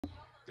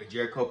The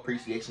Jericho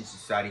Appreciation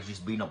Society is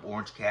just beating up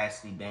Orange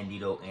Cassidy,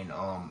 Bandito, and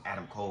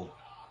Adam Cole.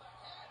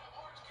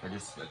 They're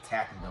just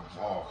attacking them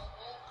all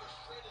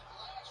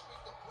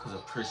because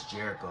of Chris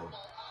Jericho.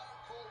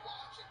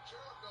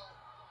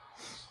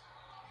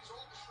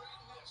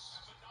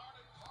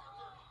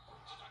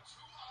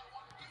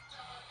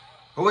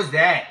 Who is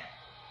that?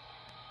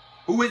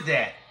 Who is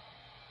that?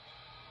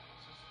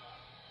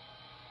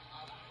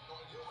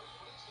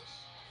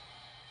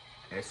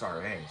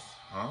 SRS,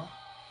 huh?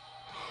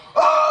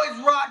 Oh,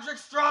 it's Rodrick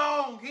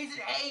Strong. He's in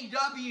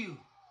AEW.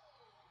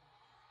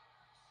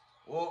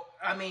 Well,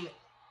 I mean,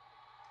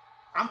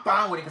 I'm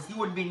fine with it because he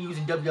wouldn't be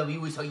using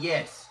WWE. So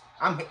yes,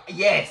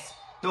 yes,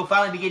 he'll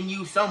finally be getting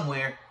used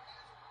somewhere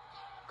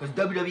because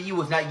WWE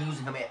was not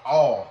using him at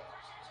all.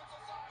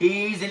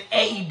 He's in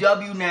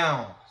AEW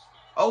now.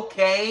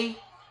 Okay.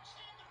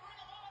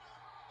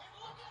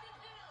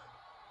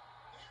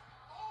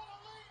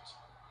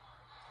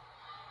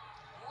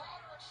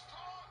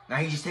 Now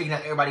he's just taking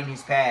out everybody in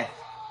his path.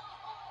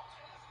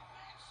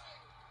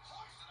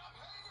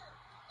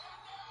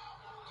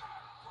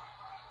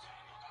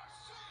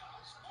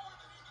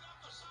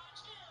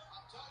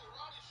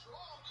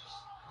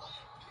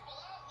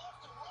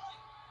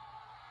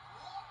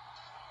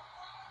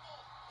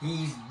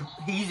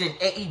 He's in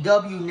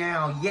AEW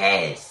now.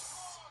 Yes.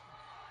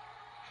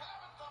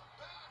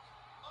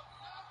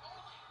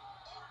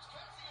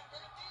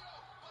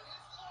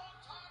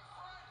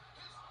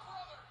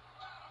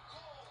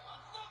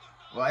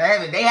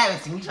 Well, they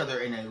haven't seen each other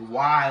in a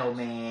while,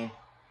 man.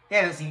 They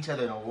haven't seen each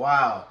other in a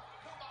while.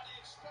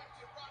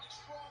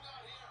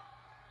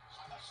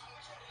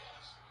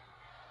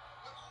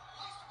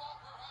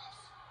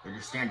 They're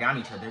just staring down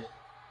at each other.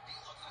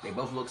 They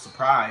both look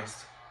surprised.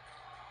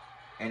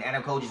 And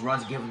Adam Cole just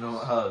runs, giving them a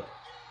hug.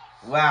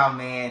 Wow,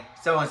 man.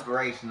 So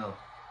inspirational.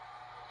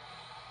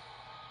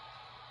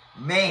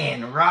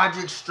 Man,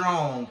 Rodrick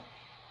Strong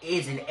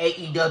is in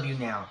AEW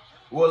now.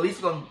 Well, at least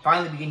he's going to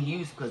finally be getting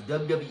used because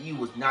WWE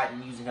was not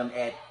using him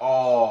at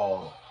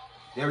all.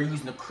 They were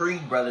using the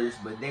Creed brothers,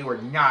 but they were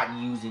not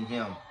using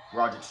him,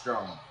 Rodrick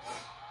Strong.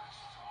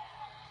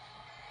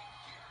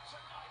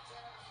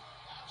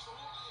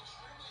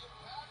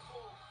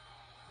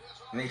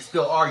 And they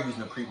still are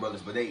using the Creed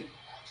brothers, but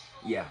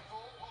yeah.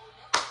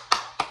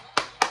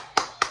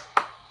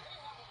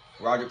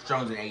 Rodrick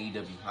Strong's in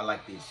AEW. I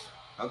like this.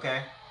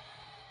 Okay.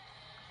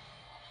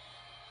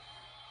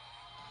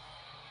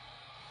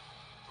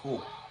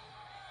 Cool.